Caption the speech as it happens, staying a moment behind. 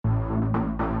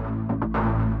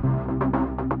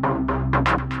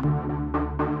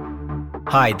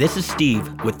Hi, this is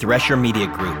Steve with Thresher Media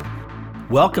Group.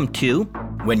 Welcome to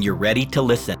When You're Ready to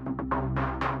Listen.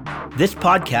 This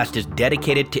podcast is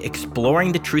dedicated to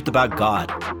exploring the truth about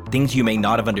God, things you may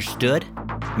not have understood,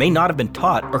 may not have been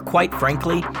taught, or quite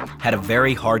frankly, had a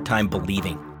very hard time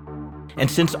believing. And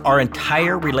since our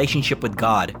entire relationship with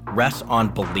God rests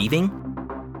on believing,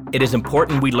 it is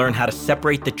important we learn how to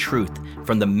separate the truth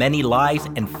from the many lies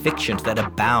and fictions that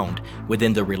abound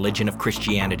within the religion of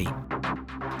Christianity.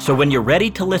 So when you're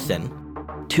ready to listen,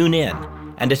 tune in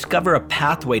and discover a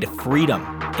pathway to freedom,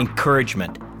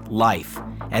 encouragement, life,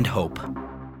 and hope.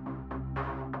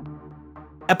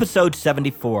 Episode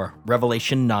 74,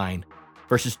 Revelation 9,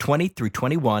 verses 20 through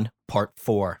 21, Part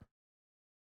 4.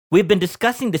 We've been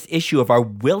discussing this issue of our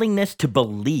willingness to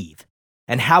believe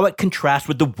and how it contrasts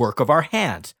with the work of our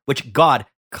hands, which God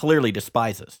clearly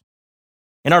despises.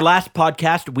 In our last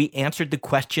podcast, we answered the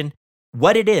question,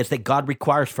 what it is that God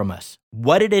requires from us,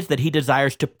 what it is that He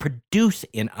desires to produce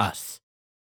in us.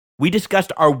 We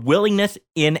discussed our willingness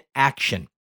in action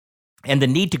and the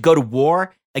need to go to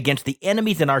war against the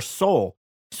enemies in our soul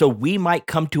so we might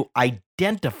come to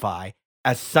identify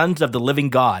as sons of the living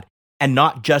God and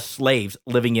not just slaves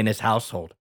living in His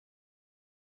household.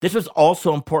 This was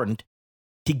also important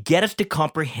to get us to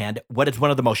comprehend what is one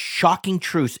of the most shocking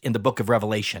truths in the book of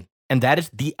Revelation. And that is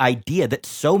the idea that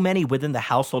so many within the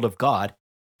household of God,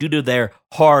 due to their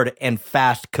hard and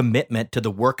fast commitment to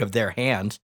the work of their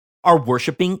hands, are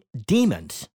worshiping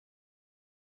demons.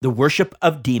 The worship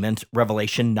of demons,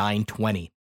 Revelation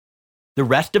 9:20. The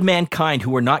rest of mankind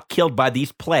who were not killed by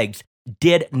these plagues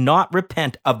did not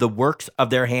repent of the works of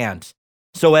their hands,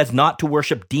 so as not to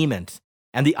worship demons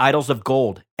and the idols of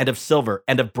gold and of silver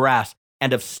and of brass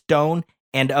and of stone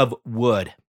and of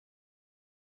wood.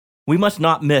 We must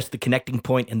not miss the connecting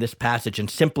point in this passage and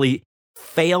simply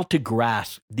fail to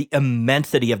grasp the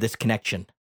immensity of this connection.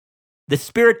 The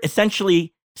Spirit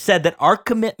essentially said that our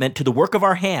commitment to the work of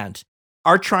our hands,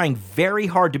 our trying very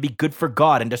hard to be good for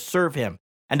God and to serve Him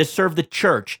and to serve the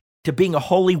church, to being a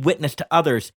holy witness to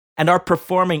others, and our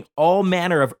performing all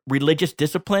manner of religious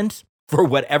disciplines for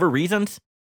whatever reasons,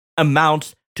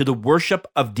 amounts to the worship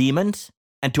of demons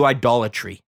and to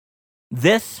idolatry.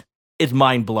 This is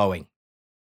mind-blowing.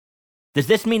 Does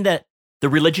this mean that the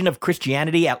religion of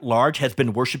Christianity at large has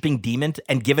been worshiping demons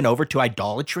and given over to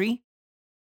idolatry?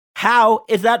 How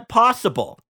is that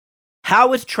possible?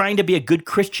 How is trying to be a good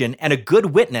Christian and a good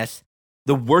witness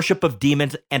the worship of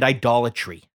demons and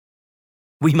idolatry?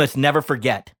 We must never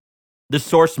forget, the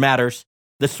source matters.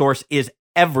 The source is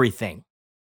everything.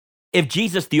 If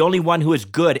Jesus, the only one who is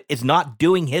good, is not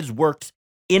doing His works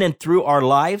in and through our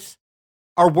lives,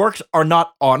 our works are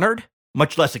not honored,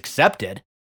 much less accepted.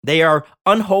 They are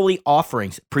unholy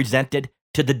offerings presented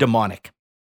to the demonic.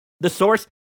 The source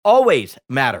always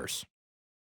matters.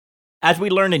 As we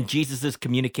learn in Jesus'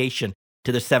 communication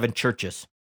to the 7 churches,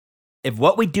 if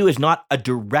what we do is not a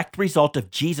direct result of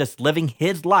Jesus living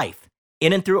His life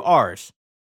in and through ours,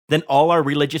 then all our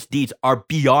religious deeds are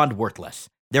beyond worthless.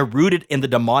 They're rooted in the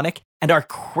demonic and are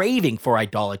craving for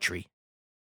idolatry.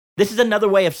 This is another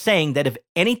way of saying that if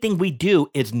anything we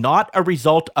do is not a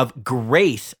result of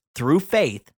grace through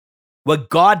faith, what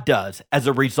God does as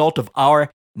a result of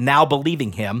our now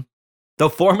believing Him, though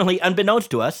formerly unbeknownst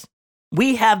to us,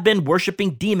 we have been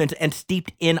worshiping demons and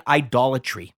steeped in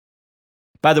idolatry.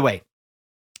 By the way,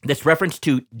 this reference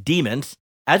to demons,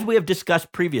 as we have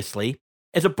discussed previously,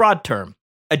 is a broad term,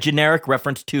 a generic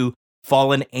reference to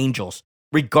fallen angels,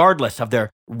 regardless of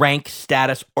their rank,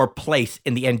 status, or place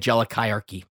in the angelic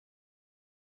hierarchy.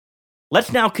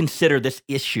 Let's now consider this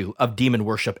issue of demon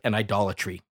worship and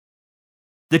idolatry.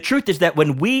 The truth is that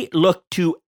when we look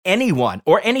to anyone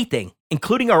or anything,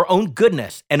 including our own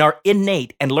goodness and our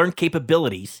innate and learned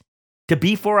capabilities, to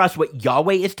be for us what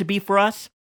Yahweh is to be for us,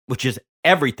 which is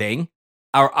everything,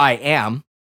 our I am,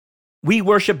 we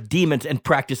worship demons and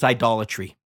practice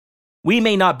idolatry. We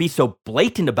may not be so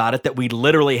blatant about it that we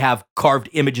literally have carved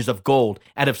images of gold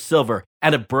and of silver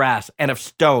and of brass and of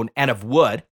stone and of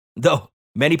wood, though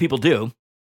many people do,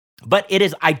 but it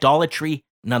is idolatry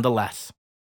nonetheless.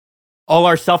 All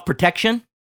our self-protection,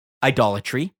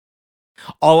 idolatry.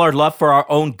 All our love for our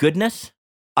own goodness,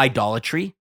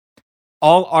 idolatry.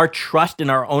 All our trust in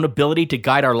our own ability to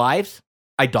guide our lives,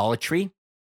 idolatry.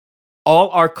 All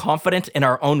our confidence in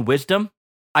our own wisdom,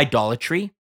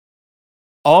 idolatry.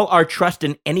 All our trust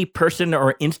in any person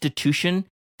or institution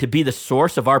to be the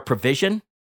source of our provision,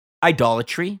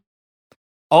 idolatry.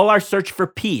 All our search for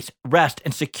peace, rest,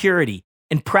 and security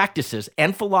in practices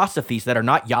and philosophies that are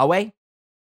not Yahweh,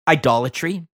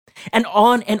 idolatry. And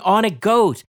on it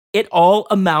goes. It all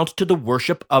amounts to the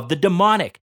worship of the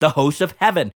demonic, the hosts of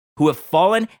heaven, who have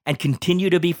fallen and continue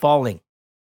to be falling.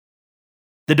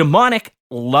 The demonic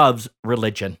loves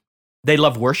religion. They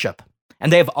love worship,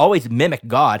 and they have always mimicked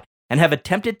God and have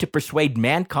attempted to persuade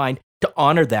mankind to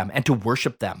honor them and to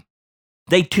worship them.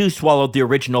 They too swallowed the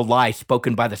original lie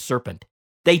spoken by the serpent.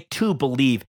 They too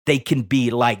believe they can be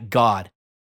like God.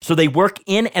 So they work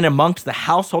in and amongst the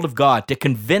household of God to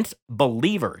convince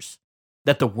believers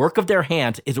that the work of their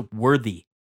hands is worthy,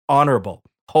 honorable,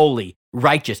 holy,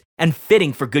 righteous, and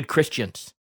fitting for good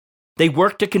Christians. They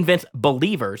work to convince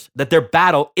believers that their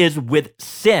battle is with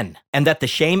sin and that the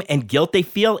shame and guilt they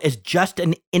feel is just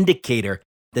an indicator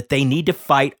that they need to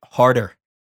fight harder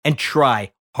and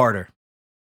try harder.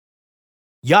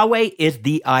 Yahweh is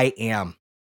the I Am,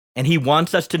 and he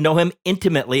wants us to know him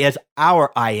intimately as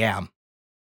our I Am,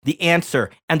 the answer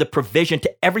and the provision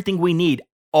to everything we need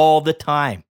all the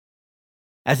time.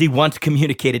 As he once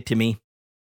communicated to me,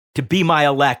 to be my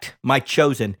elect, my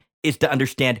chosen, is to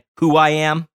understand who I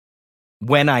am,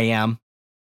 when I am,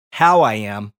 how I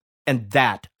am, and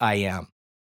that I am.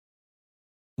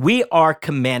 We are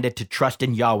commanded to trust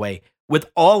in Yahweh with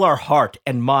all our heart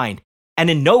and mind, and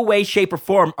in no way, shape, or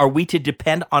form are we to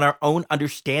depend on our own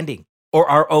understanding or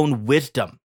our own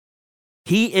wisdom.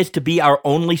 He is to be our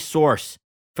only source,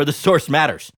 for the source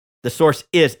matters. The source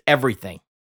is everything.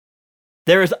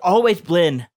 There has always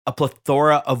been a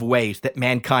plethora of ways that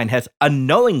mankind has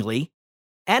unknowingly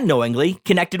and knowingly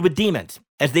connected with demons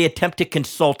as they attempt to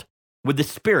consult with the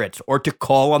spirits or to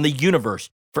call on the universe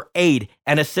for aid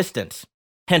and assistance.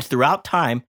 Hence, throughout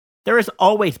time, there has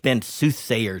always been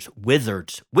soothsayers,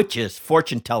 wizards, witches,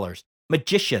 fortune tellers,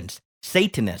 magicians,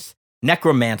 Satanists,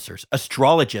 necromancers,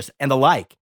 astrologists, and the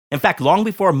like. In fact, long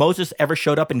before Moses ever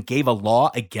showed up and gave a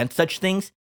law against such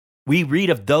things, we read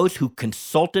of those who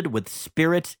consulted with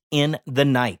spirits in the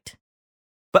night.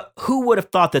 But who would have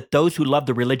thought that those who love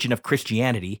the religion of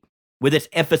Christianity, with its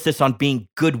emphasis on being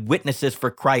good witnesses for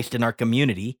Christ in our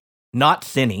community, not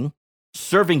sinning,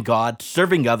 serving God,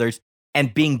 serving others,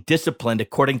 and being disciplined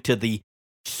according to the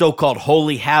so-called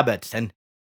holy habits and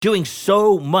doing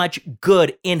so much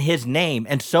good in his name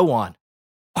and so on,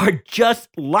 are just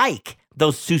like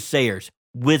those soothsayers,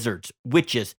 wizards,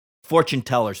 witches, fortune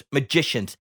tellers,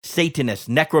 magicians, Satanists,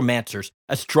 necromancers,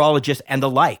 astrologists, and the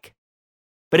like.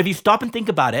 But if you stop and think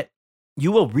about it,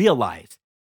 you will realize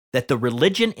that the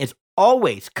religion is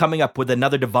always coming up with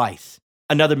another device,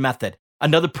 another method,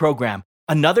 another program,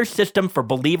 another system for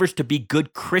believers to be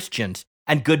good Christians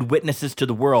and good witnesses to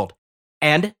the world,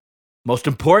 and, most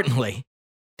importantly,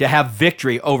 to have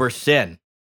victory over sin.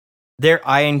 Their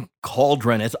iron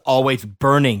cauldron is always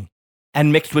burning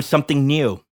and mixed with something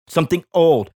new, something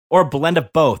old, or a blend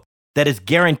of both that is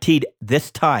guaranteed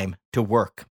this time to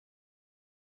work.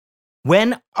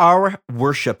 When our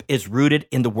worship is rooted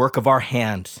in the work of our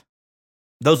hands,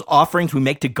 those offerings we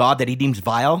make to God that he deems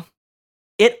vile,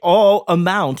 it all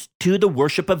amounts to the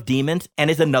worship of demons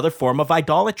and is another form of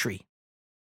idolatry.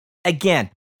 Again,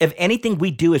 if anything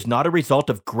we do is not a result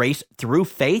of grace through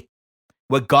faith,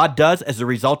 what God does as a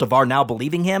result of our now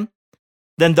believing him,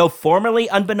 then though formerly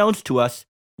unbeknownst to us,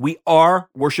 we are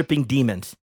worshiping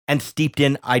demons and steeped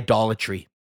in idolatry.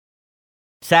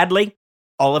 Sadly,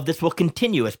 all of this will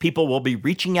continue as people will be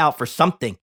reaching out for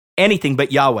something, anything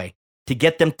but Yahweh, to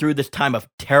get them through this time of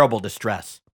terrible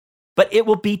distress. But it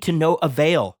will be to no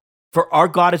avail, for our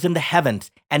God is in the heavens,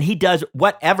 and he does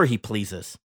whatever he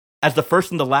pleases. As the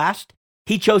first and the last,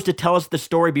 he chose to tell us the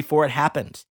story before it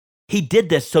happens. He did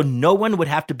this so no one would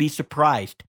have to be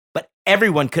surprised, but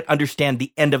everyone could understand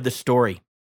the end of the story.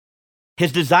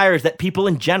 His desire is that people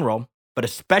in general, but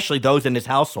especially those in his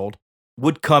household,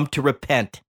 would come to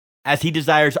repent, as he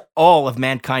desires all of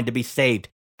mankind to be saved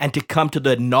and to come to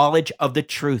the knowledge of the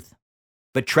truth.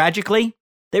 But tragically,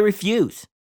 they refuse.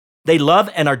 They love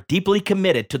and are deeply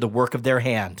committed to the work of their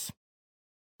hands.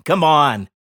 Come on,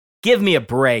 give me a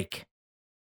break.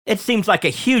 It seems like a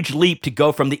huge leap to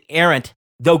go from the errant,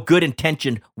 though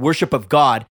good-intentioned worship of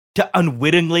God to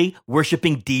unwittingly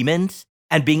worshiping demons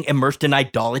and being immersed in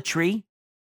idolatry.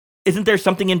 Isn't there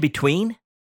something in between?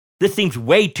 This seems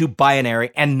way too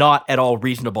binary and not at all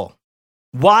reasonable.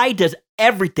 Why does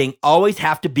everything always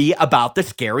have to be about the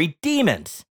scary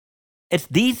demons? It's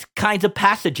these kinds of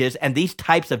passages and these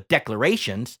types of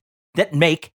declarations that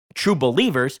make true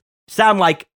believers sound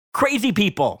like crazy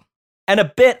people and a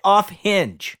bit off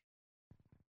hinge.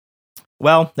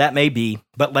 Well, that may be,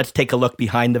 but let's take a look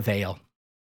behind the veil.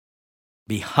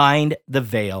 Behind the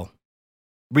veil.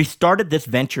 We started this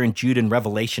venture in Jude and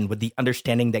Revelation with the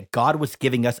understanding that God was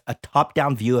giving us a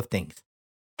top-down view of things,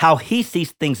 how he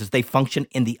sees things as they function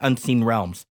in the unseen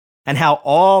realms, and how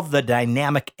all the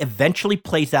dynamic eventually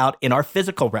plays out in our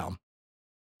physical realm.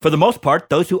 For the most part,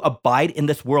 those who abide in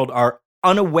this world are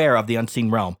unaware of the unseen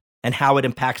realm and how it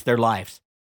impacts their lives.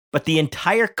 But the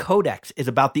entire codex is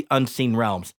about the unseen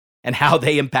realms and how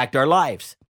they impact our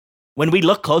lives. When we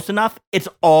look close enough, it's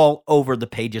all over the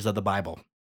pages of the Bible.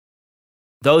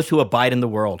 Those who abide in the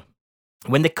world.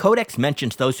 When the codex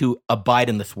mentions those who abide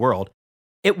in this world,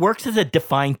 it works as a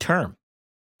defined term.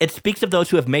 It speaks of those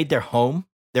who have made their home,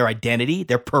 their identity,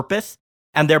 their purpose,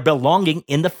 and their belonging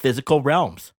in the physical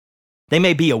realms. They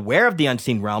may be aware of the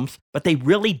unseen realms, but they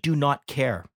really do not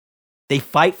care. They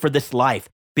fight for this life,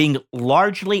 being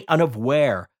largely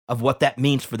unaware of what that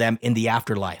means for them in the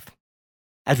afterlife.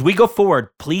 As we go forward,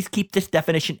 please keep this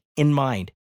definition in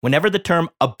mind whenever the term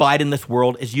abide in this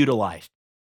world is utilized,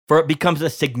 for it becomes a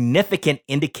significant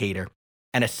indicator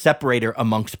and a separator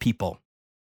amongst people.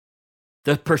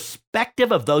 The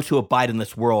perspective of those who abide in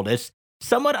this world is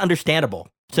somewhat understandable,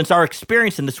 since our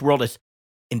experience in this world is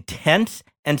intense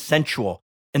and sensual,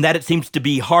 in that it seems to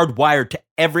be hardwired to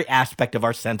every aspect of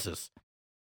our senses.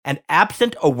 And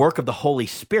absent a work of the Holy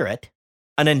Spirit,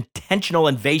 an intentional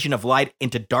invasion of light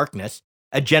into darkness,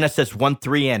 a Genesis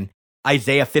 1:3 and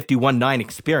Isaiah 51:9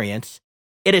 experience,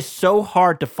 it is so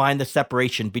hard to find the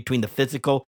separation between the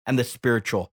physical and the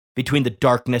spiritual, between the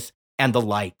darkness and the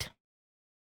light.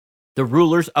 The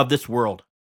rulers of this world.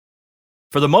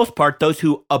 For the most part, those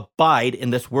who abide in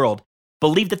this world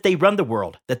believe that they run the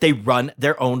world, that they run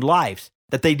their own lives,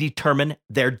 that they determine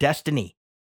their destiny.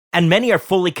 And many are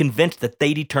fully convinced that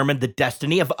they determine the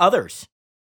destiny of others.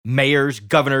 Mayors,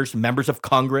 governors, members of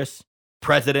Congress,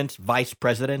 presidents, vice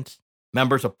presidents,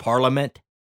 members of parliament,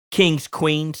 kings,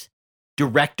 queens,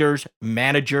 directors,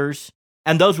 managers,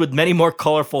 and those with many more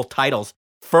colorful titles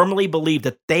firmly believe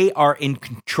that they are in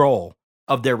control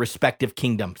of their respective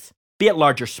kingdoms, be it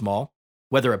large or small,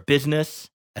 whether a business,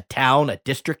 a town, a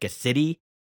district, a city,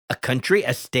 a country,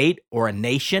 a state, or a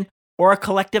nation, or a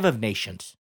collective of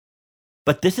nations.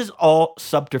 But this is all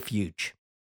subterfuge.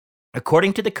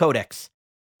 According to the Codex,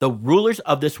 the rulers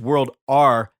of this world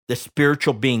are the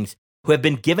spiritual beings who have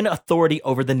been given authority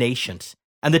over the nations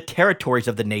and the territories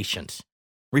of the nations,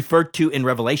 referred to in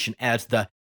Revelation as the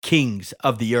kings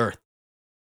of the earth.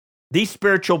 These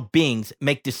spiritual beings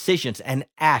make decisions and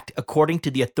act according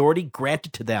to the authority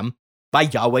granted to them by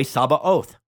Yahweh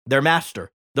Sabaoth, their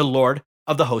master, the Lord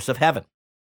of the hosts of heaven.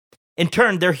 In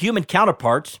turn, their human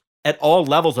counterparts, at all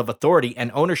levels of authority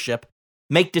and ownership,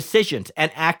 make decisions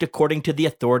and act according to the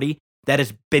authority that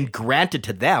has been granted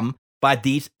to them by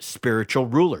these spiritual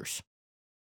rulers.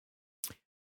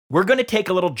 We're going to take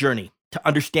a little journey to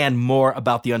understand more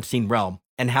about the unseen realm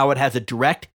and how it has a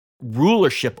direct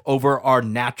rulership over our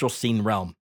natural seen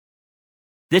realm.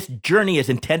 This journey is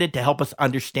intended to help us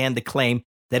understand the claim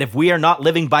that if we are not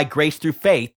living by grace through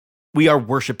faith, we are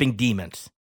worshiping demons.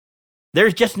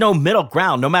 There's just no middle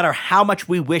ground, no matter how much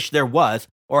we wish there was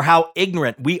or how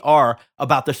ignorant we are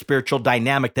about the spiritual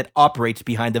dynamic that operates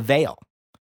behind the veil.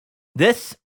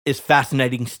 This is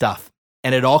fascinating stuff,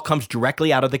 and it all comes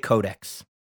directly out of the Codex.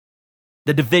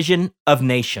 The division of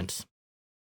nations.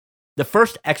 The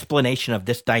first explanation of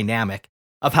this dynamic,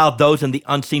 of how those in the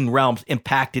unseen realms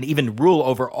impact and even rule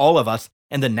over all of us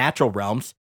in the natural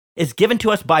realms, is given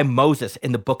to us by Moses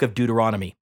in the book of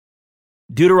Deuteronomy.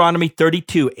 Deuteronomy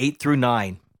 32, 8 through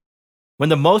 9. When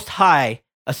the Most High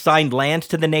assigned lands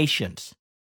to the nations,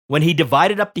 when he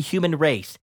divided up the human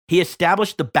race, he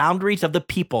established the boundaries of the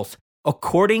peoples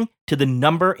according to the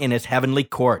number in his heavenly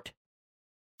court.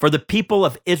 For the people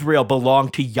of Israel belong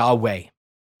to Yahweh.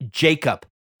 Jacob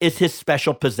is his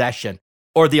special possession,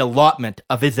 or the allotment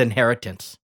of his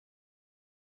inheritance.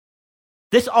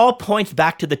 This all points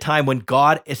back to the time when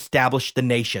God established the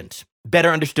nations, better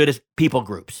understood as people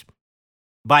groups,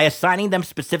 by assigning them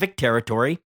specific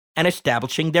territory and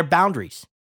establishing their boundaries.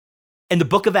 In the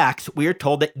book of Acts, we are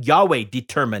told that Yahweh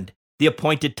determined the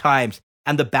appointed times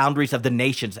and the boundaries of the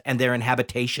nations and their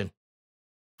inhabitation.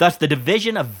 Thus, the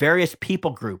division of various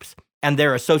people groups and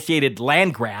their associated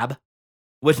land grab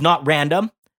was not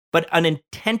random, but an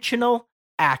intentional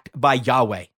act by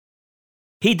Yahweh.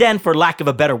 He then, for lack of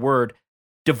a better word,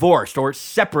 divorced or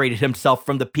separated himself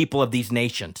from the people of these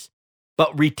nations,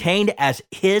 but retained as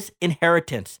his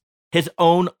inheritance his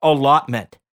own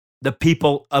allotment, the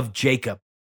people of Jacob.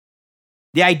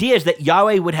 The idea is that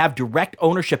Yahweh would have direct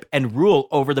ownership and rule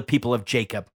over the people of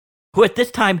Jacob, who at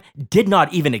this time did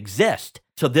not even exist.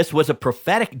 So this was a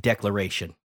prophetic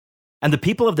declaration. And the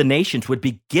people of the nations would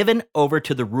be given over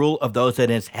to the rule of those in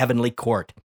his heavenly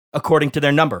court, according to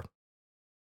their number.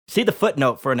 See the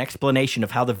footnote for an explanation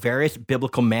of how the various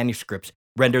biblical manuscripts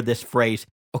render this phrase,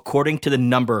 according to the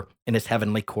number in his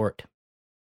heavenly court.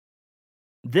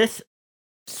 This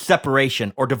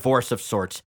separation or divorce of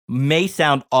sorts may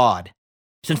sound odd,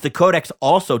 since the Codex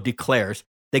also declares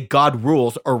that God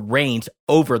rules or reigns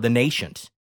over the nations.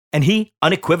 And he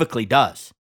unequivocally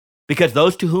does, because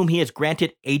those to whom he has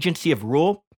granted agency of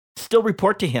rule still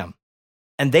report to him,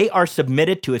 and they are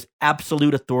submitted to his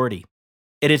absolute authority.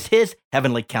 It is his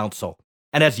heavenly council,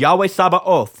 and as Yahweh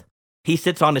Sabaoth, he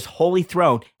sits on his holy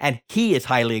throne, and he is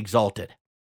highly exalted.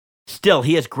 Still,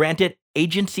 he has granted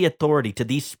agency authority to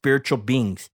these spiritual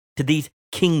beings, to these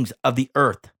kings of the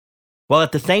earth, while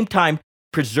at the same time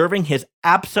preserving his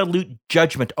absolute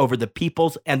judgment over the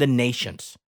peoples and the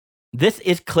nations. This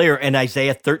is clear in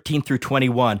Isaiah 13 through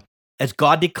 21, as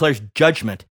God declares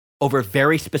judgment over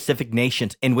very specific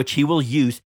nations in which he will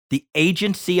use the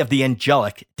agency of the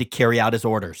angelic to carry out his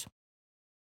orders.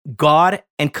 God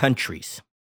and countries.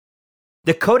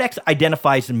 The Codex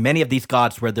identifies many of these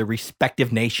gods were their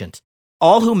respective nations,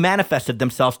 all who manifested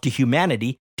themselves to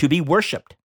humanity to be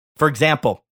worshipped. For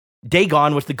example,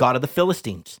 Dagon was the god of the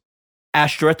Philistines.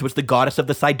 Ashtoreth was the goddess of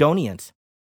the Sidonians.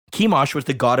 Chemosh was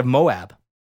the god of Moab.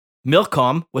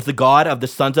 Milcom was the god of the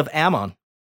sons of Ammon.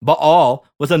 Baal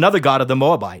was another god of the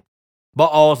Moabite.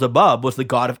 Baal-zebub was the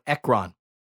god of Ekron.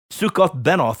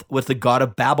 Succoth-Benoth was the god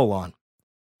of Babylon.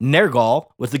 Nergal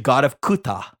was the god of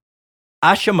Cuthah.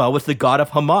 Ashima was the god of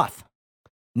Hamath.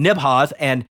 Nibhaz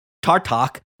and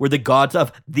Tartak were the gods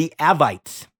of the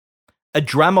Avites.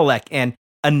 Adramelech and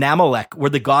Anamelech were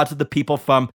the gods of the people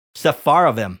from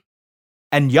Sepharvaim.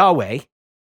 And Yahweh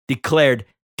declared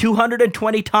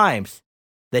 220 times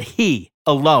that he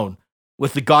alone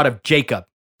was the God of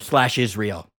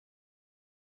Jacob/Israel.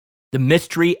 The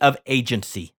mystery of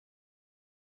agency.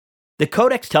 The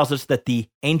Codex tells us that the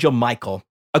angel Michael,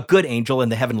 a good angel in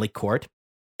the heavenly court,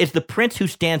 is the prince who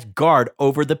stands guard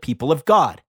over the people of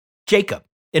God, Jacob,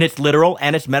 in its literal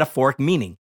and its metaphoric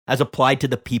meaning, as applied to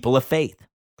the people of faith.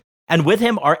 And with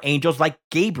him are angels like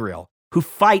Gabriel, who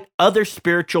fight other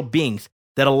spiritual beings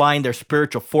that align their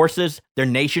spiritual forces, their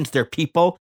nations, their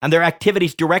people, and their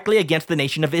activities directly against the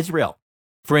nation of Israel.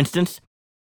 For instance,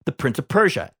 the Prince of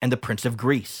Persia and the Prince of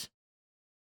Greece.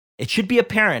 It should be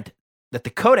apparent that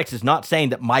the Codex is not saying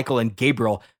that Michael and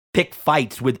Gabriel pick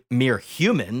fights with mere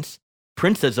humans,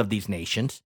 princes of these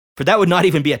nations, for that would not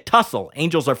even be a tussle.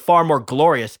 Angels are far more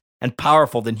glorious and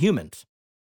powerful than humans.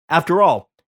 After all,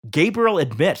 Gabriel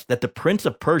admits that the Prince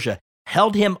of Persia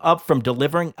held him up from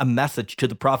delivering a message to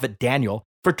the prophet Daniel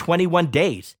for 21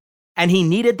 days, and he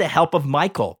needed the help of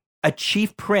Michael, a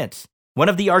chief prince, one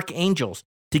of the archangels,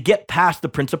 to get past the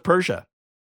Prince of Persia.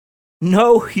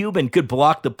 No human could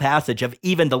block the passage of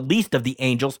even the least of the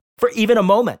angels for even a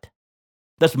moment.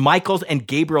 Thus, Michael's and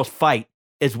Gabriel's fight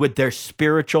is with their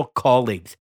spiritual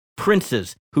colleagues,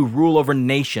 princes who rule over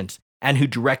nations and who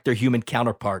direct their human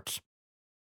counterparts.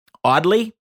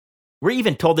 Oddly, we're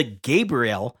even told that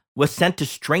Gabriel was sent to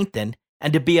strengthen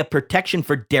and to be a protection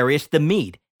for Darius the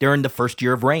Mede during the first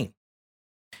year of reign.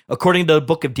 According to the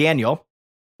book of Daniel,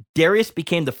 Darius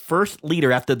became the first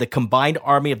leader after the combined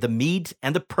army of the Medes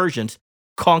and the Persians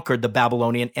conquered the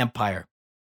Babylonian Empire,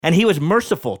 and he was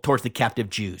merciful towards the captive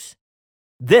Jews.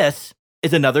 This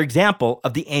is another example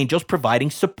of the angels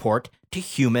providing support to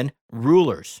human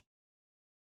rulers.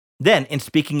 Then, in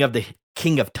speaking of the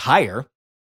king of Tyre,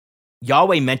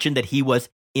 Yahweh mentioned that he was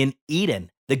in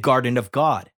Eden, the garden of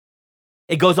God.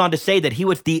 It goes on to say that he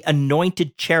was the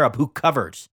anointed cherub who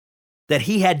covers, that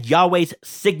he had Yahweh's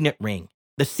signet ring,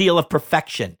 the seal of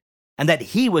perfection, and that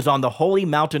he was on the holy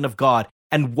mountain of God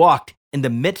and walked in the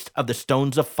midst of the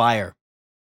stones of fire.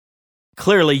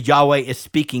 Clearly, Yahweh is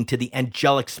speaking to the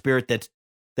angelic spirit that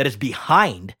is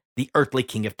behind the earthly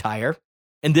king of Tyre.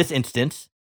 In this instance,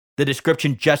 the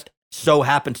description just so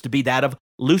happens to be that of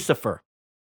Lucifer.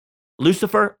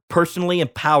 Lucifer personally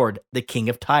empowered the king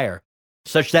of Tyre,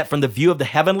 such that from the view of the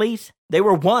heavenlies, they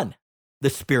were one, the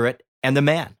spirit and the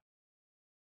man.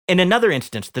 In another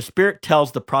instance, the Spirit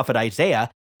tells the prophet Isaiah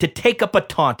to take up a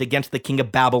taunt against the king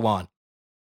of Babylon.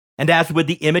 And as with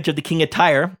the image of the king of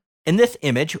Tyre, in this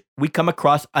image, we come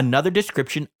across another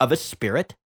description of a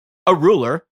spirit, a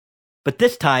ruler, but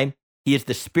this time he is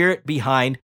the spirit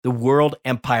behind the world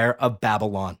empire of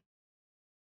Babylon.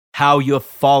 How you have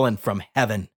fallen from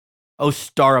heaven, O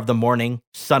star of the morning,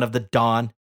 son of the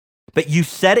dawn. But you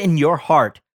said in your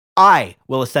heart, I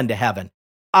will ascend to heaven.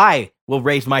 I will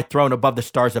raise my throne above the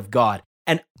stars of God,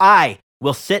 and I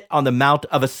will sit on the mount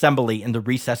of assembly in the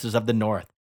recesses of the north.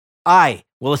 I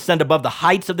will ascend above the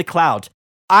heights of the clouds.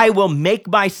 I will make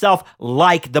myself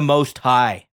like the Most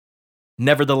High.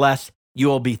 Nevertheless, you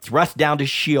will be thrust down to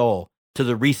Sheol, to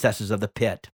the recesses of the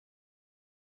pit.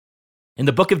 In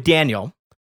the book of Daniel,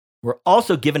 we're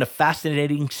also given a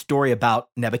fascinating story about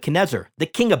Nebuchadnezzar, the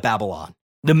king of Babylon,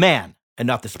 the man and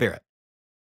not the spirit.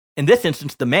 In this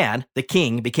instance, the man, the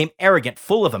king, became arrogant,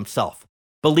 full of himself,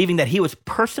 believing that he was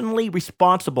personally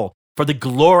responsible for the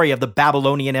glory of the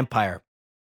Babylonian Empire.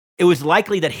 It was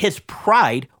likely that his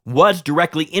pride was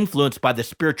directly influenced by the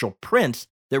spiritual prince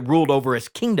that ruled over his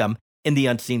kingdom in the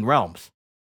unseen realms.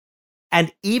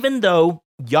 And even though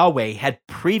Yahweh had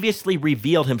previously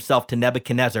revealed himself to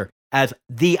Nebuchadnezzar as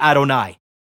the Adonai,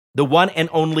 the one and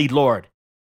only Lord,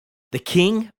 the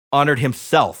king honored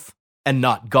himself and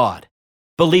not God,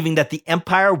 believing that the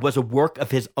empire was a work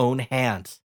of his own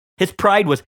hands. His pride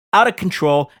was out of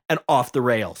control and off the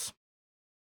rails.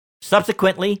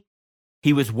 Subsequently,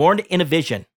 he was warned in a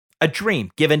vision, a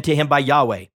dream given to him by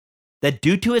Yahweh, that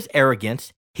due to his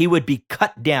arrogance, he would be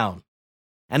cut down,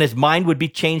 and his mind would be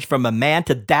changed from a man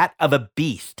to that of a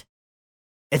beast.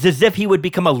 It's as if he would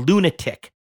become a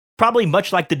lunatic, probably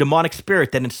much like the demonic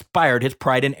spirit that inspired his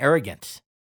pride and arrogance.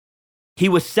 He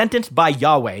was sentenced by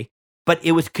Yahweh, but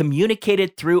it was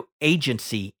communicated through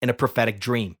agency in a prophetic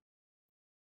dream.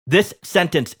 This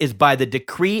sentence is by the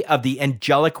decree of the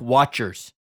angelic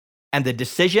watchers, and the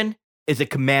decision is a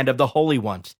command of the holy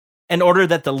ones, in order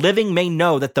that the living may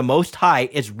know that the Most High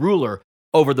is ruler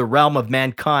over the realm of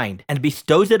mankind, and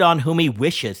bestows it on whom he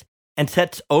wishes, and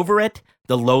sets over it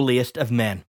the lowliest of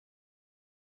men.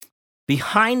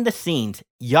 Behind the scenes,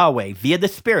 Yahweh, via the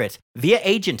spirits, via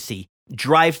agency,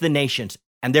 drives the nations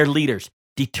and their leaders,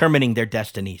 determining their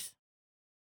destinies.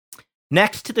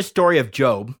 Next to the story of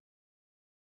Job,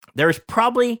 there is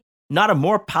probably not a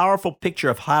more powerful picture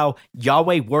of how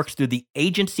Yahweh works through the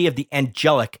agency of the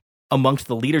angelic amongst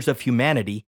the leaders of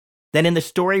humanity than in the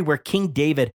story where King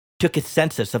David took a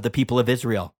census of the people of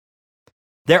Israel.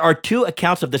 There are two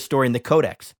accounts of the story in the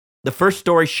Codex. The first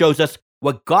story shows us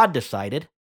what God decided,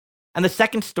 and the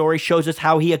second story shows us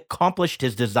how he accomplished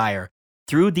his desire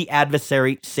through the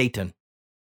adversary Satan.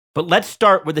 But let's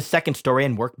start with the second story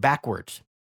and work backwards.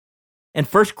 In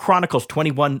 1 Chronicles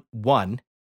 21:1,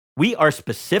 we are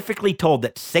specifically told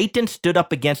that Satan stood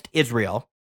up against Israel,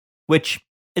 which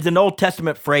is an Old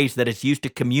Testament phrase that is used to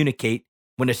communicate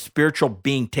when a spiritual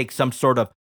being takes some sort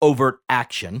of overt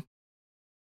action.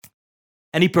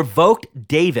 And he provoked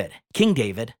David, King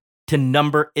David, to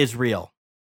number Israel.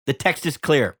 The text is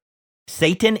clear.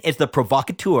 Satan is the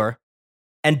provocateur,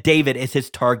 and David is his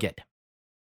target.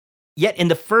 Yet in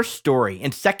the first story,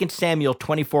 in 2 Samuel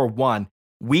 24:1,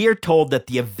 we are told that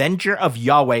the avenger of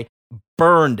Yahweh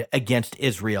burned against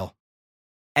Israel,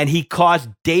 and he caused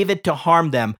David to harm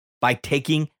them by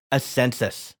taking a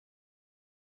census.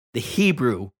 The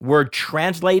Hebrew word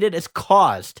translated as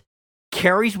caused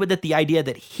carries with it the idea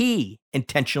that he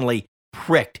intentionally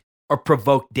pricked or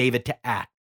provoked David to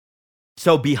act.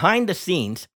 So behind the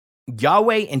scenes,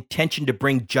 Yahweh intentioned to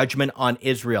bring judgment on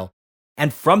Israel,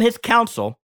 and from his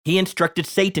counsel, he instructed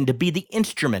Satan to be the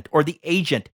instrument or the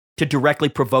agent to directly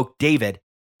provoke David,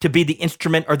 to be the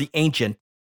instrument or the agent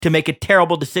to make a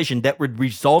terrible decision that would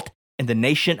result in the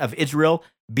nation of Israel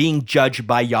being judged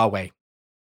by Yahweh.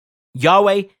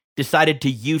 Yahweh decided to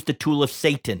use the tool of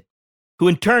Satan, who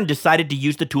in turn decided to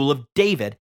use the tool of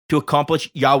David to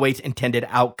accomplish Yahweh's intended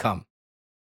outcome.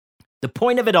 The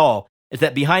point of it all is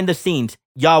that behind the scenes,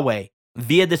 Yahweh,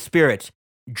 via the spirits,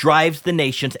 drives the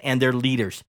nations and their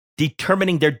leaders,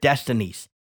 determining their destinies,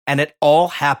 and it all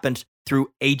happens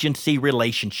through agency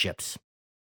relationships.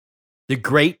 The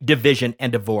great division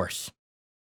and divorce.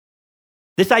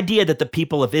 This idea that the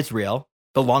people of Israel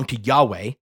belong to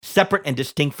Yahweh, separate and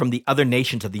distinct from the other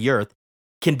nations of the earth,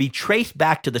 can be traced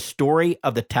back to the story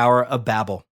of the Tower of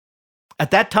Babel.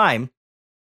 At that time,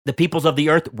 the peoples of the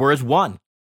earth were as one.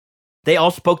 They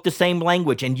all spoke the same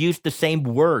language and used the same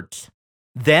words.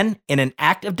 Then, in an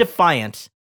act of defiance,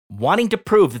 wanting to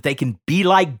prove that they can be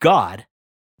like God,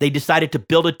 they decided to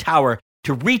build a tower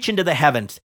to reach into the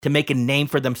heavens to make a name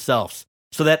for themselves,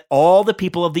 so that all the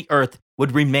people of the earth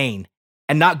would remain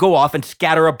and not go off and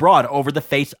scatter abroad over the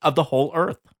face of the whole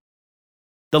earth.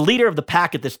 The leader of the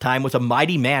pack at this time was a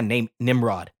mighty man named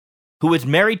Nimrod, who was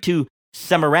married to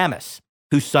Semiramis,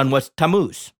 whose son was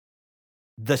Tammuz.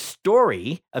 The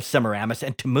story of Semiramis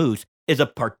and Tammuz is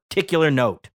of particular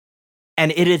note,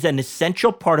 and it is an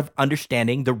essential part of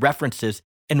understanding the references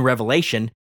in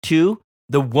Revelation to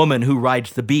the woman who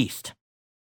rides the beast.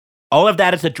 All of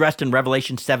that is addressed in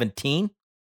Revelation 17.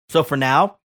 So for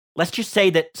now, let's just say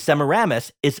that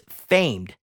Semiramis is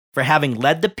famed for having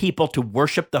led the people to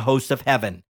worship the hosts of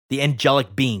heaven, the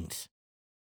angelic beings.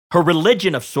 Her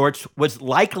religion of sorts was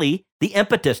likely the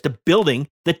impetus to building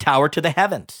the tower to the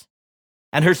heavens.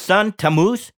 And her son,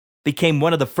 Tammuz, became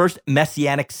one of the first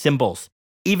messianic symbols,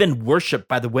 even worshipped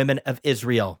by the women of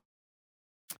Israel.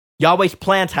 Yahweh's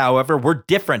plans, however, were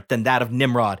different than that of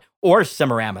Nimrod or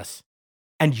Semiramis.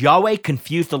 and Yahweh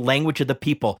confused the language of the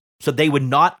people so they would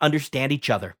not understand each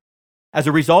other. As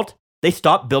a result, they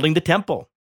stopped building the temple.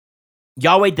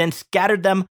 Yahweh then scattered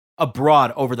them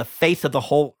abroad over the face of the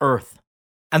whole earth,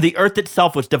 and the earth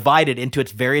itself was divided into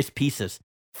its various pieces,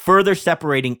 further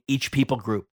separating each people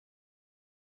group.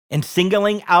 In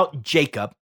singling out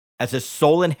Jacob as his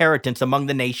sole inheritance among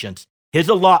the nations, his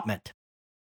allotment,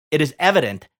 it is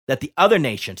evident that the other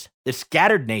nations, the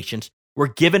scattered nations, were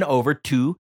given over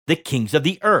to the kings of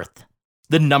the earth,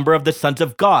 the number of the sons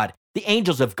of God, the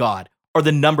angels of God, or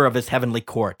the number of his heavenly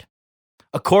court.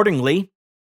 Accordingly,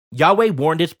 Yahweh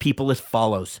warned his people as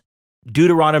follows.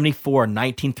 Deuteronomy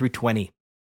 4:19-20.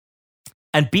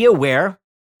 And be aware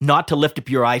not to lift up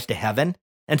your eyes to heaven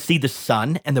and see the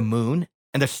sun and the moon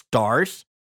and the stars,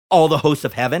 all the hosts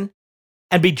of heaven,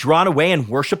 and be drawn away and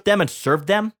worship them and serve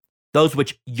them, those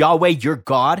which Yahweh your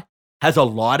God has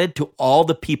allotted to all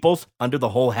the peoples under the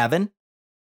whole heaven.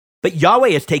 But Yahweh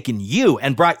has taken you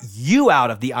and brought you out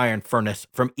of the iron furnace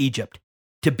from Egypt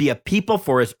to be a people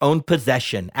for his own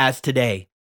possession, as today.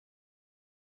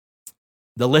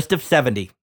 The list of 70.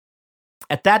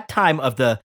 At that time of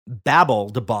the Babel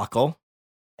debacle,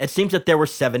 it seems that there were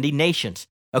 70 nations,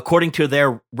 according to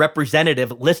their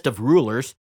representative list of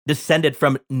rulers descended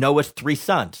from Noah's 3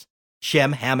 sons,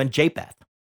 Shem, Ham, and Japheth.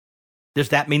 Does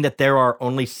that mean that there are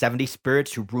only 70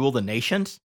 spirits who rule the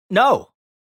nations? No.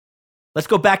 Let's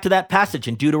go back to that passage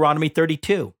in Deuteronomy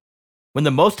 32. When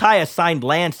the Most High assigned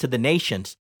lands to the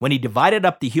nations, when he divided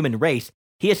up the human race,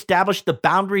 he established the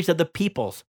boundaries of the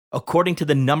peoples according to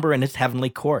the number in his heavenly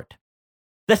court.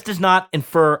 This does not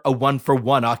infer a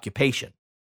one-for-one occupation.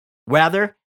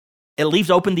 Rather, it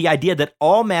leaves open the idea that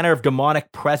all manner of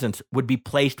demonic presence would be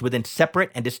placed within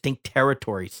separate and distinct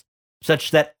territories,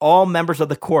 such that all members of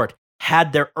the court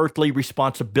had their earthly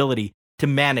responsibility to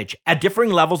manage at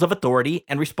differing levels of authority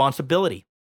and responsibility.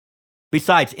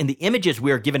 Besides, in the images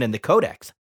we are given in the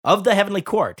Codex of the heavenly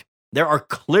court, there are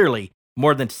clearly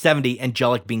more than 70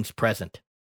 angelic beings present.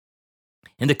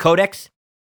 In the Codex,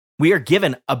 we are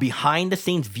given a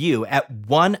behind-the-scenes view at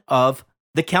one of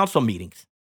the council meetings.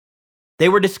 They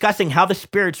were discussing how the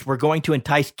spirits were going to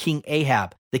entice King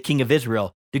Ahab, the king of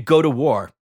Israel, to go to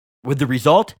war, with the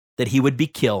result that he would be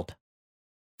killed.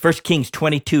 1 Kings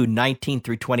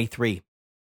 22:19-23.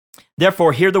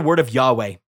 Therefore, hear the word of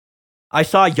Yahweh. I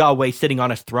saw Yahweh sitting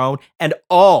on his throne, and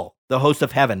all the hosts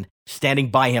of heaven standing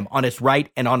by him on his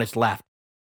right and on his left.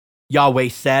 Yahweh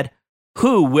said,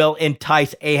 who will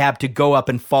entice Ahab to go up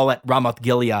and fall at Ramoth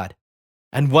Gilead?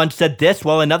 And one said this,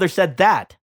 while another said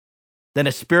that. Then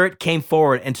a spirit came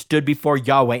forward and stood before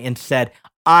Yahweh and said,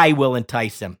 I will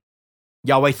entice him.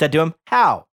 Yahweh said to him,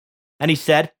 how? And he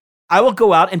said, I will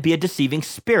go out and be a deceiving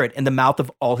spirit in the mouth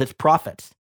of all his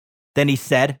prophets. Then he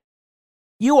said,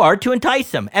 you are to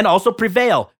entice him and also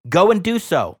prevail. Go and do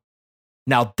so.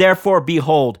 Now therefore,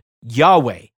 behold,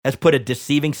 Yahweh has put a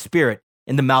deceiving spirit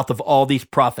in the mouth of all these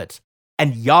prophets,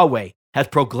 and Yahweh has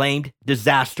proclaimed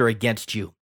disaster against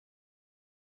you.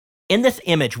 In this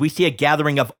image, we see a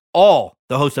gathering of all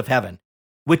the hosts of heaven,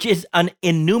 which is an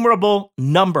innumerable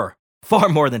number, far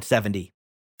more than 70.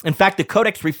 In fact, the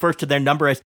Codex refers to their number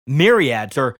as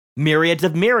myriads or myriads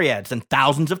of myriads and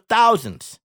thousands of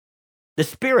thousands. The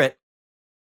Spirit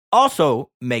also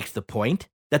makes the point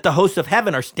that the hosts of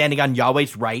heaven are standing on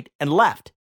Yahweh's right and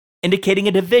left, indicating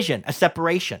a division, a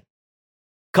separation.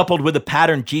 Coupled with the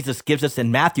pattern Jesus gives us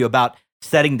in Matthew about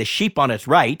setting the sheep on his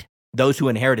right, those who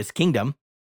inherit his kingdom,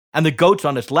 and the goats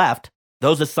on his left,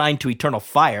 those assigned to eternal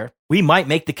fire, we might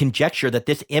make the conjecture that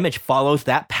this image follows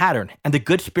that pattern, and the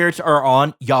good spirits are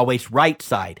on Yahweh's right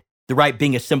side, the right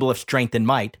being a symbol of strength and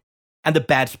might, and the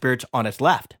bad spirits on his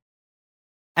left.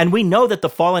 And we know that the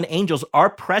fallen angels are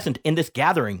present in this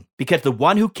gathering because the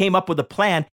one who came up with the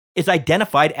plan is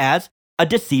identified as a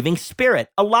deceiving spirit,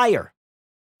 a liar.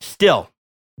 Still,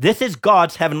 this is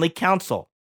God's heavenly counsel,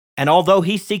 and although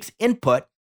he seeks input,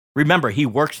 remember, he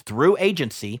works through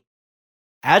agency.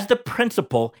 As the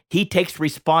principal, he takes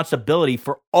responsibility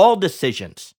for all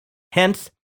decisions. Hence,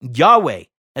 Yahweh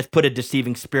has put a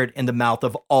deceiving spirit in the mouth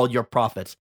of all your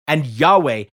prophets, and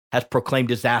Yahweh has proclaimed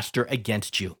disaster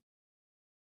against you.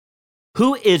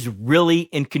 Who is really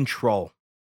in control?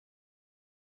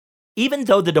 Even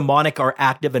though the demonic are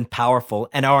active and powerful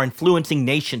and are influencing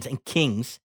nations and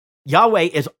kings, Yahweh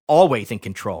is always in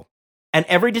control, and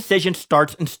every decision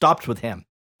starts and stops with him.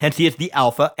 Hence, he is the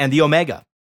Alpha and the Omega.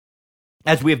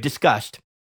 As we have discussed,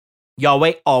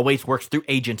 Yahweh always works through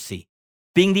agency.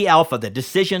 Being the Alpha, the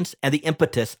decisions and the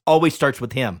impetus always starts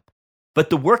with him. But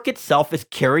the work itself is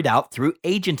carried out through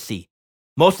agency,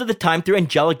 most of the time through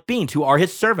angelic beings who are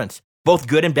his servants, both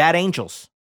good and bad angels.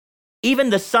 Even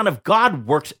the Son of God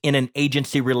works in an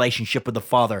agency relationship with the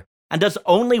Father and does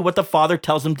only what the Father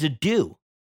tells him to do.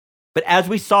 But as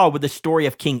we saw with the story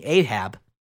of King Ahab,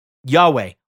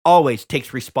 Yahweh always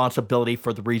takes responsibility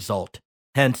for the result.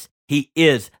 Hence, he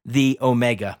is the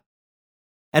Omega.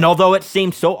 And although it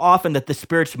seems so often that the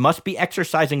spirits must be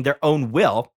exercising their own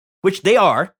will, which they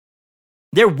are,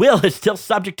 their will is still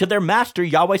subject to their master,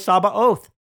 Yahweh Sabaoth.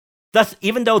 Thus,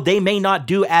 even though they may not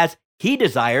do as he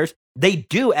desires, they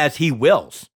do as he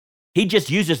wills. He just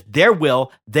uses their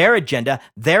will, their agenda,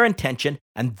 their intention,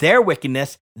 and their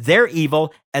wickedness, their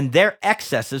evil, and their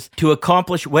excesses to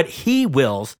accomplish what he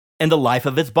wills in the life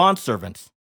of his bondservants.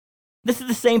 This is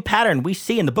the same pattern we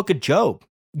see in the book of Job.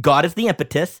 God is the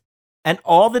impetus, and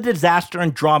all the disaster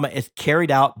and drama is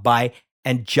carried out by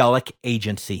angelic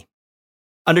agency.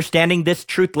 Understanding this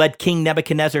truth led King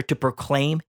Nebuchadnezzar to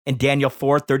proclaim in Daniel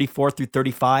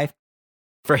 4:34-35,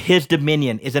 "For his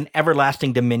dominion is an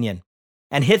everlasting dominion,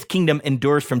 and his kingdom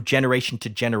endures from generation to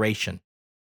generation.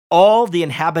 All the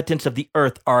inhabitants of the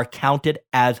earth are accounted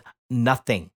as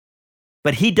nothing,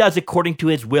 but he does according to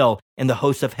his will in the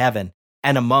hosts of heaven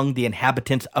and among the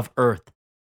inhabitants of earth.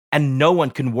 And no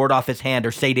one can ward off his hand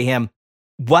or say to him,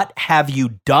 'What have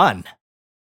you done?'"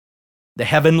 The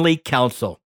heavenly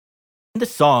council. In the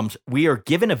Psalms, we are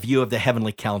given a view of the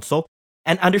heavenly council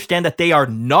and understand that they are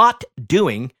not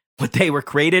doing what they were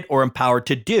created or empowered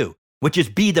to do, which is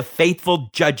be the faithful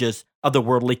judges of the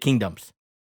worldly kingdoms.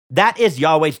 That is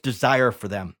Yahweh's desire for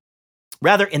them.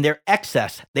 Rather, in their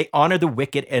excess, they honor the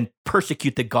wicked and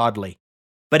persecute the godly.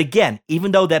 But again,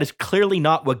 even though that is clearly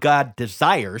not what God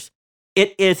desires,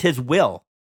 it is his will.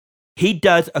 He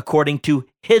does according to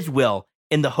his will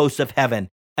in the hosts of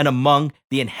heaven and among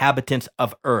the inhabitants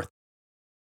of earth.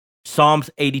 Psalms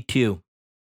 82.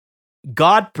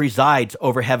 God presides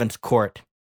over heaven's court.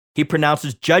 He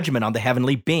pronounces judgment on the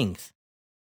heavenly beings.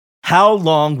 How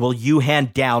long will you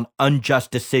hand down unjust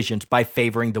decisions by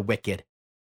favoring the wicked?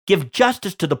 Give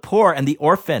justice to the poor and the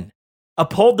orphan.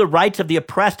 Uphold the rights of the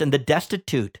oppressed and the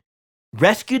destitute.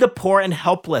 Rescue the poor and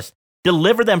helpless.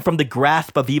 Deliver them from the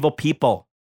grasp of evil people.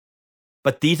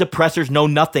 But these oppressors know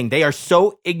nothing. They are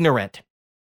so ignorant.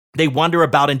 They wander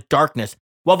about in darkness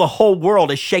while the whole world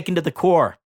is shaken to the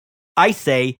core. I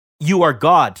say, you are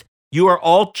gods. You are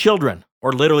all children,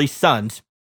 or literally sons,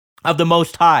 of the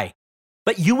Most High.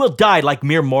 But you will die like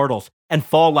mere mortals and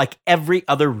fall like every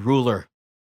other ruler.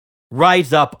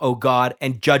 Rise up, O God,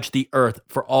 and judge the earth,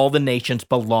 for all the nations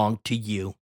belong to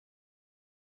you.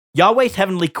 Yahweh's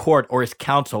heavenly court, or his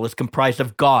council, is comprised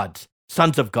of gods,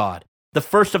 sons of God, the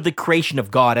first of the creation of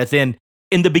God, as in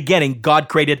the beginning, God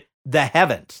created the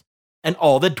heavens and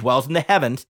all that dwells in the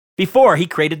heavens before he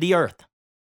created the earth.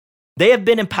 They have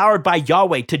been empowered by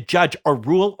Yahweh to judge or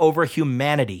rule over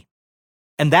humanity.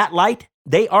 In that light,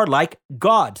 they are like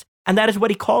gods, and that is what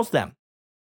he calls them.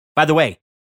 By the way,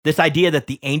 this idea that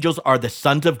the angels are the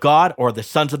sons of God or the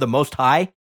sons of the Most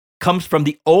High comes from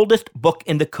the oldest book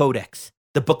in the Codex,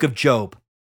 the book of Job,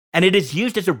 and it is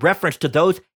used as a reference to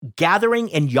those gathering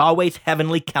in Yahweh's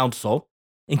heavenly council,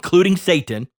 including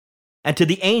Satan, and to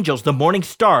the angels, the morning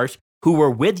stars, who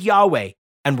were with Yahweh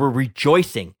and were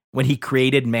rejoicing when he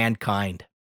created mankind.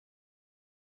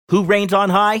 Who reigns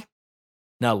on high?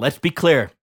 Now, let's be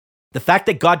clear. The fact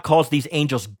that God calls these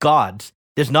angels gods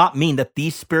does not mean that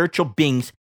these spiritual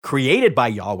beings created by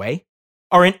Yahweh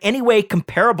are in any way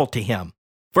comparable to him.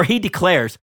 For he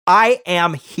declares, "I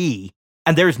am he,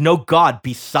 and there is no God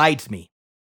besides me.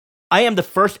 I am the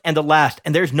first and the last,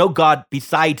 and there is no God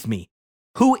besides me.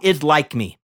 Who is like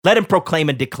me? Let him proclaim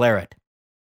and declare it.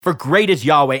 For great is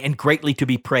Yahweh and greatly to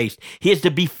be praised. He is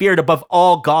to be feared above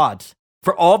all gods.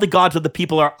 For all the gods of the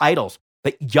people are idols,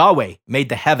 but Yahweh made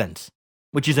the heavens,"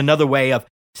 which is another way of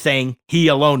saying he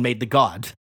alone made the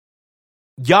gods.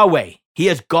 Yahweh, he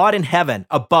is God in heaven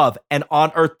above and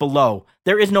on earth below.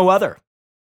 There is no other.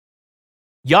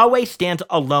 Yahweh stands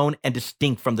alone and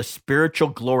distinct from the spiritual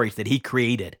glories that he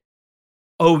created.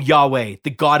 O Yahweh,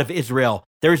 the God of Israel,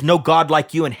 there is no God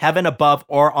like you in heaven above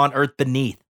or on earth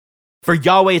beneath. For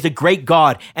Yahweh is a great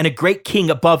God and a great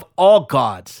king above all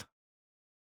gods.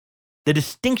 The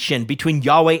distinction between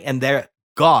Yahweh and their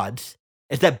gods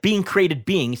is that being created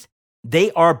beings,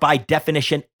 they are by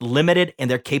definition limited in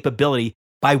their capability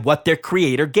by what their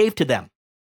creator gave to them.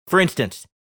 For instance,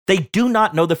 they do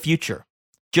not know the future,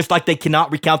 just like they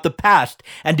cannot recount the past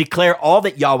and declare all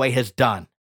that Yahweh has done.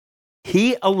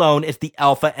 He alone is the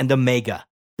Alpha and the Omega,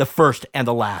 the first and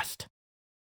the last.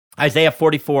 Isaiah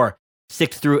 44,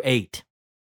 6-8.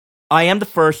 I am the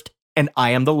first and I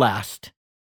am the last,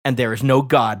 and there is no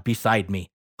God beside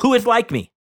me. Who is like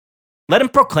me? Let him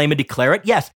proclaim and declare it.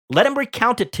 Yes, let him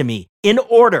recount it to me in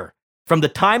order, from the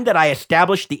time that I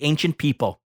established the ancient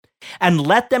people, and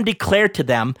let them declare to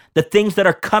them the things that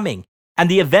are coming and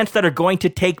the events that are going to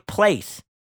take place.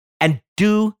 And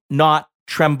do not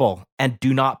tremble and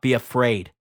do not be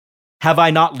afraid. Have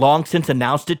I not long since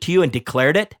announced it to you and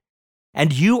declared it?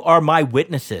 And you are my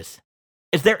witnesses.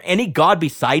 Is there any God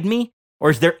beside me, or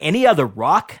is there any other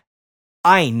rock?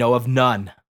 I know of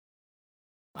none.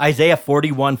 Isaiah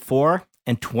 41:4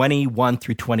 and 21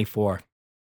 through 24.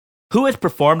 Who has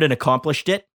performed and accomplished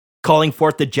it, calling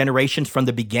forth the generations from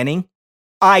the beginning?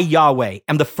 I, Yahweh,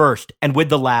 am the first and with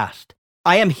the last.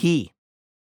 I am he.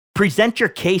 Present your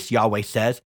case, Yahweh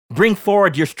says. Bring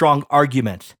forward your strong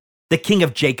arguments. The King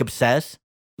of Jacob says,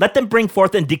 let them bring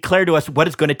forth and declare to us what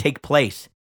is going to take place.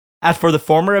 As for the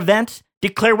former events,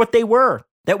 declare what they were,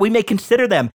 that we may consider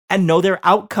them and know their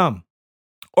outcome.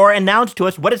 Or announce to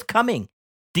us what is coming.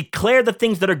 Declare the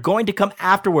things that are going to come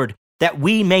afterward, that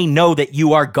we may know that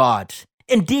you are gods.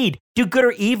 Indeed, do good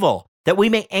or evil, that we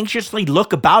may anxiously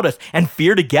look about us and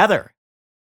fear together.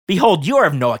 Behold, you are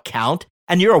of no account,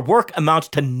 and your work amounts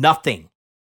to nothing.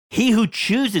 He who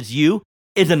chooses you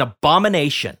is an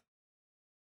abomination.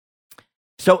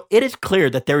 So it is clear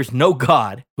that there is no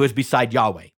God who is beside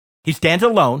Yahweh. He stands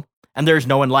alone, and there is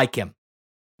no one like him.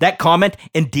 That comment,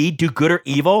 indeed, do good or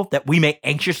evil, that we may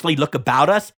anxiously look about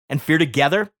us and fear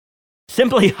together,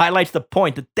 simply highlights the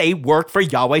point that they work for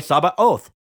Yahweh Sabaoth.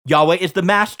 Yahweh is the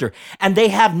master, and they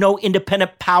have no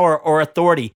independent power or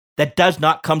authority that does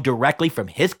not come directly from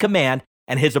his command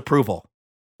and his approval.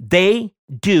 They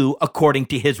do according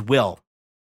to his will.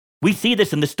 We see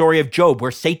this in the story of Job,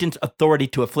 where Satan's authority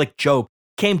to afflict Job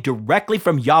came directly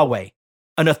from Yahweh,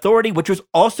 an authority which was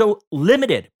also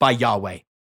limited by Yahweh.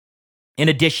 In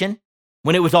addition,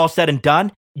 when it was all said and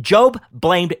done, Job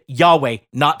blamed Yahweh,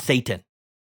 not Satan.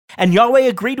 And Yahweh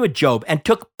agreed with Job and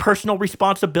took personal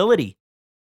responsibility.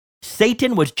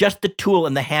 Satan was just the tool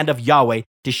in the hand of Yahweh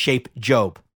to shape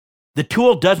Job. The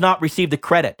tool does not receive the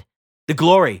credit, the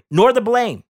glory, nor the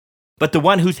blame, but the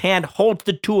one whose hand holds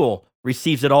the tool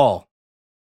receives it all.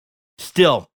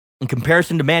 Still, in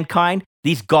comparison to mankind,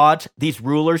 these gods, these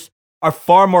rulers, are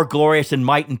far more glorious in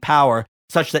might and power,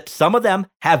 such that some of them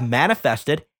have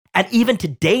manifested, and even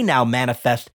today now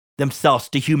manifest themselves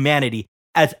to humanity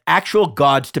as actual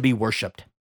gods to be worshipped.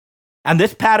 And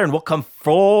this pattern will come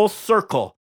full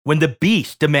circle when the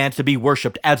beast demands to be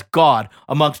worshipped as God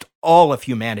amongst all of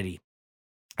humanity.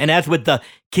 And as with the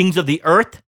kings of the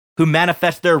earth, who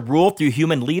manifest their rule through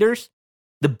human leaders,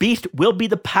 the beast will be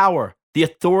the power, the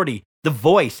authority, the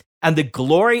voice, and the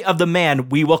glory of the man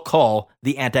we will call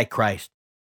the Antichrist.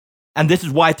 And this is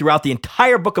why throughout the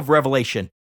entire book of Revelation,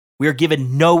 we are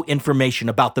given no information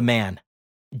about the man,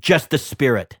 just the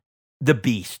spirit, the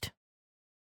beast.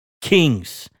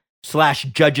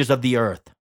 Kings/judges of the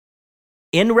earth.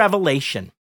 In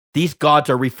Revelation, these gods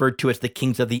are referred to as the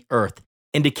kings of the earth,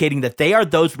 indicating that they are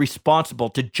those responsible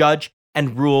to judge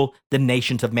and rule the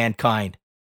nations of mankind.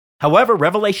 However,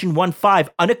 Revelation 1:5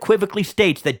 unequivocally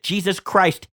states that Jesus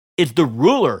Christ is the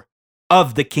ruler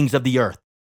of the kings of the earth.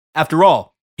 After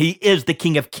all, he is the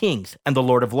King of Kings and the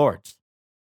Lord of Lords.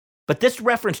 But this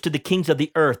reference to the kings of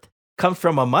the earth comes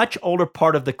from a much older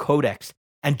part of the Codex,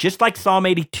 and just like Psalm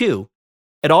 82,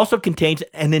 it also contains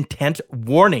an intense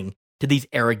warning to these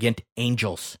arrogant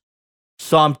angels.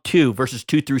 Psalm 2, verses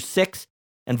 2 through 6,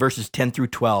 and verses 10 through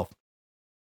 12.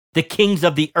 The kings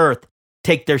of the earth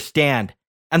take their stand,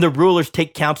 and the rulers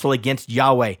take counsel against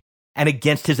Yahweh and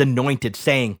against his anointed,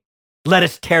 saying, let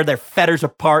us tear their fetters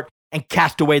apart and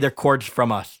cast away their cords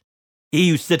from us. He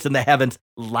who sits in the heavens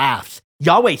laughs.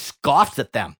 Yahweh scoffs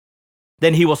at them.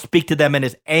 Then he will speak to them in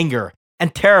his anger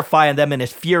and terrify them in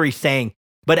his fury, saying,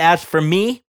 but as for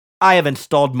me, I have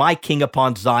installed my king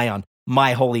upon Zion,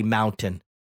 my holy mountain.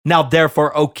 Now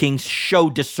therefore, O kings, show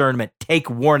discernment, take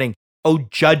warning, O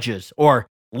judges or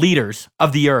leaders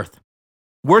of the earth.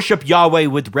 Worship Yahweh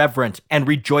with reverence and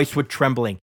rejoice with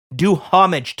trembling. Do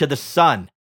homage to the Son,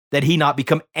 that he not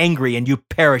become angry and you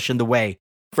perish in the way,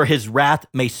 for his wrath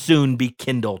may soon be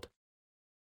kindled.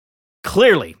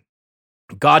 Clearly,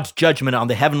 God's judgment on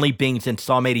the heavenly beings in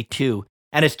Psalm 82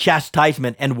 and his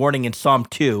chastisement and warning in Psalm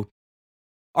 2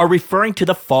 are referring to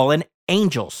the fallen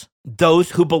angels,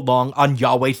 those who belong on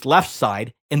Yahweh's left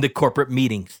side in the corporate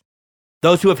meetings,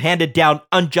 those who have handed down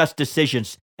unjust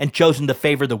decisions and chosen to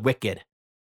favor the wicked.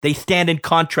 They stand in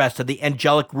contrast to the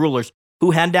angelic rulers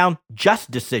who hand down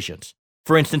just decisions,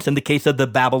 for instance, in the case of the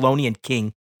Babylonian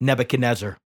king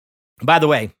Nebuchadnezzar. By the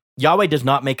way, Yahweh does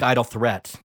not make idle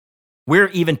threats. We're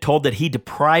even told that he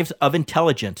deprives of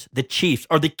intelligence the chiefs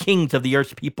or the kings of the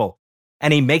earth's people,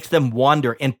 and he makes them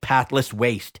wander in pathless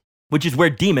waste, which is where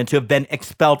demons who have been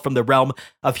expelled from the realm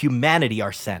of humanity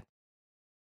are sent.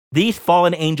 These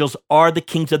fallen angels are the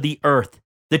kings of the earth,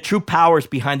 the true powers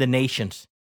behind the nations.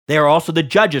 They are also the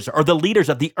judges or the leaders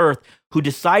of the earth who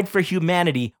decide for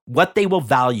humanity what they will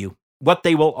value, what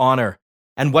they will honor,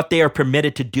 and what they are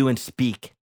permitted to do and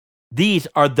speak. These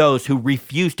are those who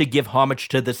refuse to give homage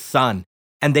to the Son,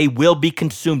 and they will be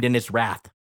consumed in his wrath.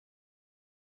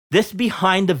 This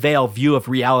behind-the-veil view of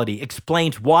reality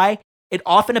explains why it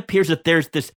often appears that there's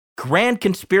this grand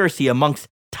conspiracy amongst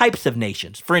types of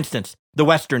nations, for instance, the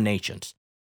Western nations,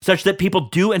 such that people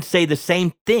do and say the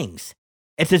same things.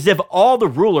 It's as if all the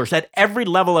rulers at every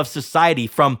level of society,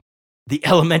 from the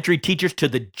elementary teachers to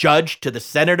the judge to the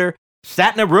senator,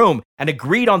 sat in a room and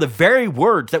agreed on the very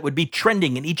words that would be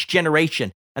trending in each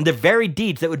generation and the very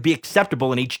deeds that would be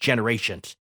acceptable in each generation.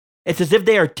 It's as if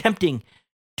they are attempting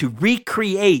to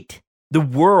recreate the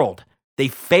world they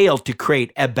failed to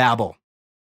create at Babel.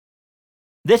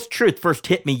 This truth first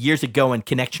hit me years ago in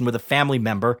connection with a family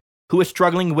member who was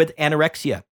struggling with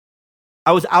anorexia.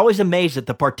 I was always amazed at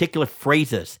the particular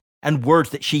phrases and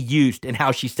words that she used and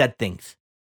how she said things.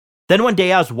 Then one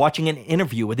day I was watching an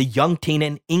interview with a young teen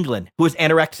in England who was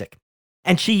anorexic,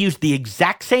 and she used the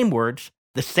exact same words,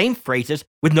 the same phrases,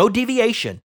 with no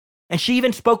deviation, and she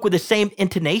even spoke with the same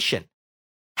intonation.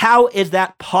 How is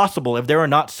that possible if there are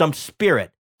not some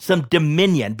spirit, some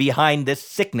dominion behind this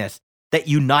sickness that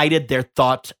united their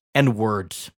thoughts and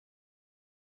words?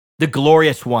 The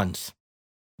glorious ones,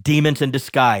 demons in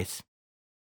disguise.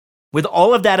 With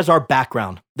all of that as our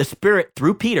background, the Spirit,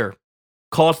 through Peter,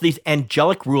 calls these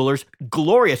angelic rulers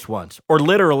glorious ones, or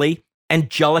literally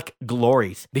angelic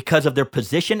glories, because of their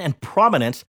position and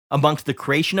prominence amongst the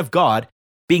creation of God,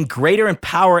 being greater in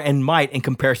power and might in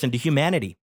comparison to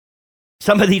humanity.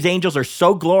 Some of these angels are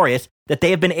so glorious that they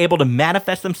have been able to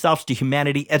manifest themselves to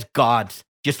humanity as gods,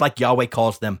 just like Yahweh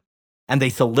calls them, and they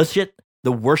solicit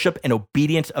the worship and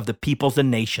obedience of the peoples and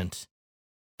nations.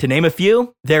 To name a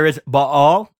few, there is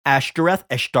Baal, Ashtoreth,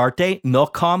 Ashtarte,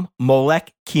 Milcom,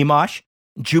 Molech, Chemosh,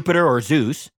 Jupiter or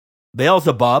Zeus,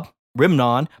 Beelzebub,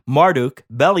 Rimnon, Marduk,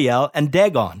 Belial, and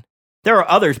Dagon. There are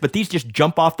others, but these just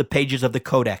jump off the pages of the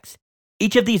Codex.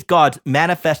 Each of these gods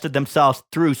manifested themselves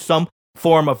through some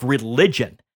form of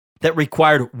religion that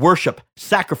required worship,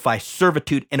 sacrifice,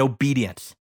 servitude, and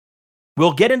obedience.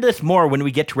 We'll get into this more when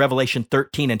we get to Revelation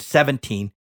 13 and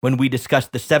 17, when we discuss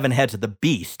the 7 heads of the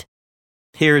beast.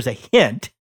 Here's a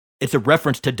hint. It's a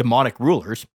reference to demonic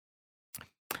rulers.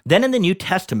 Then in the New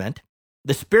Testament,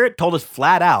 the Spirit told us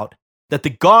flat out that the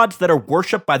gods that are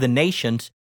worshipped by the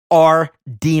nations are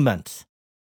demons.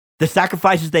 The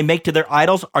sacrifices they make to their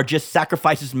idols are just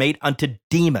sacrifices made unto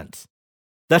demons.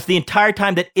 Thus, the entire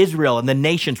time that Israel and the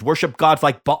nations worship gods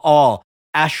like Baal,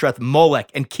 Ashereth,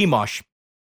 Molech, and Chemosh,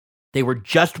 they were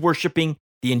just worshiping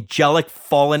the angelic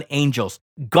fallen angels,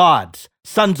 gods,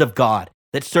 sons of God,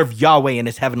 that serve Yahweh in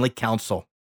his heavenly council.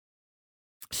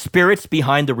 Spirits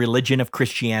behind the religion of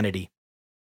Christianity.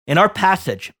 In our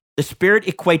passage, the Spirit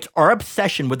equates our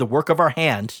obsession with the work of our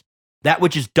hands, that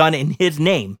which is done in his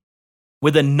name,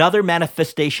 with another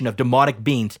manifestation of demonic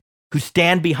beings who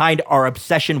stand behind our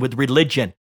obsession with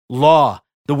religion, law,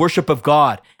 the worship of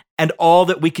God, and all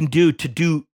that we can do to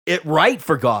do it right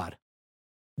for God.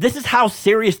 This is how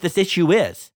serious this issue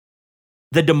is.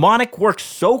 The demonic works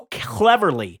so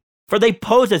cleverly, for they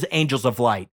pose as angels of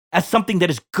light, as something that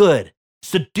is good,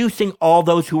 seducing all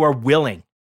those who are willing,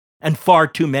 and far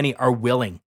too many are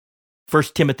willing. 1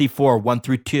 Timothy 4, 1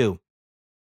 through 2.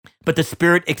 But the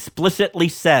Spirit explicitly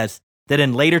says that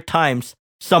in later times,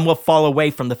 some will fall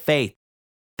away from the faith,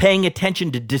 paying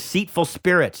attention to deceitful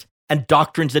spirits and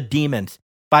doctrines of demons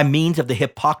by means of the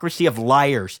hypocrisy of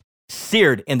liars,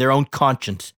 seared in their own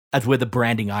conscience as with a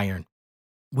branding iron.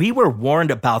 We were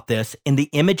warned about this in the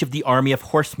image of the army of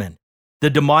horsemen, the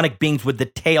demonic beings with the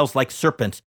tails like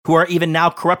serpents, who are even now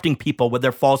corrupting people with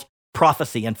their false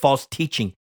prophecy and false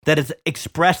teaching that is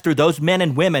expressed through those men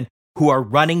and women who are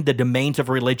running the domains of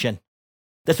religion.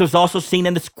 This was also seen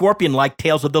in the scorpion-like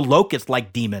tails of the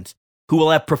locust-like demons, who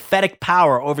will have prophetic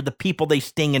power over the people they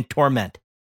sting and torment.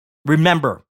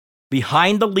 Remember,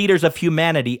 behind the leaders of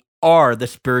humanity are the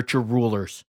spiritual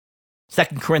rulers.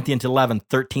 2 Corinthians 11,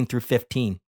 13 through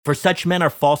 15. For such men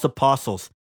are false apostles,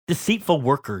 deceitful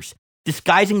workers,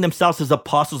 disguising themselves as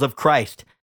apostles of Christ.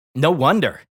 No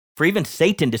wonder, for even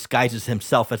Satan disguises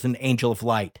himself as an angel of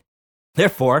light.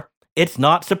 Therefore, it's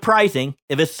not surprising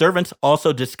if his servants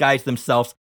also disguise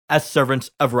themselves as servants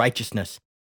of righteousness,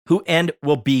 whose end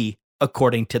will be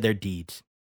according to their deeds.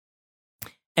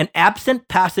 And absent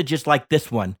passages like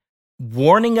this one,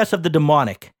 warning us of the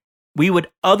demonic, we would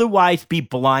otherwise be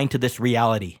blind to this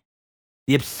reality.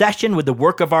 The obsession with the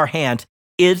work of our hands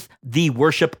is the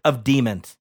worship of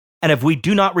demons. And if we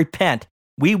do not repent,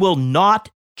 we will not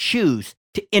choose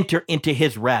to enter into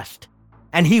his rest,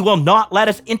 and he will not let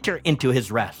us enter into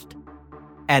his rest.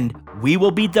 And we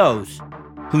will be those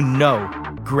who know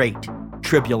great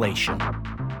tribulation.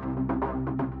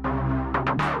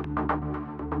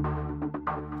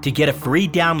 To get a free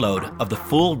download of the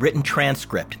full written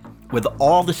transcript with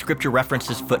all the scripture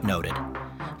references footnoted,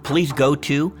 please go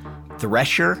to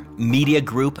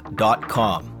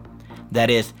threshermediagroup.com. That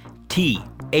is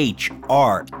THRESHER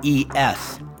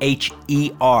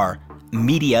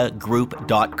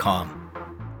mediagroup.com.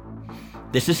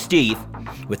 This is Steve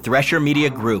with Thresher Media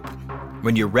Group.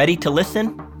 When you're ready to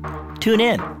listen, tune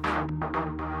in.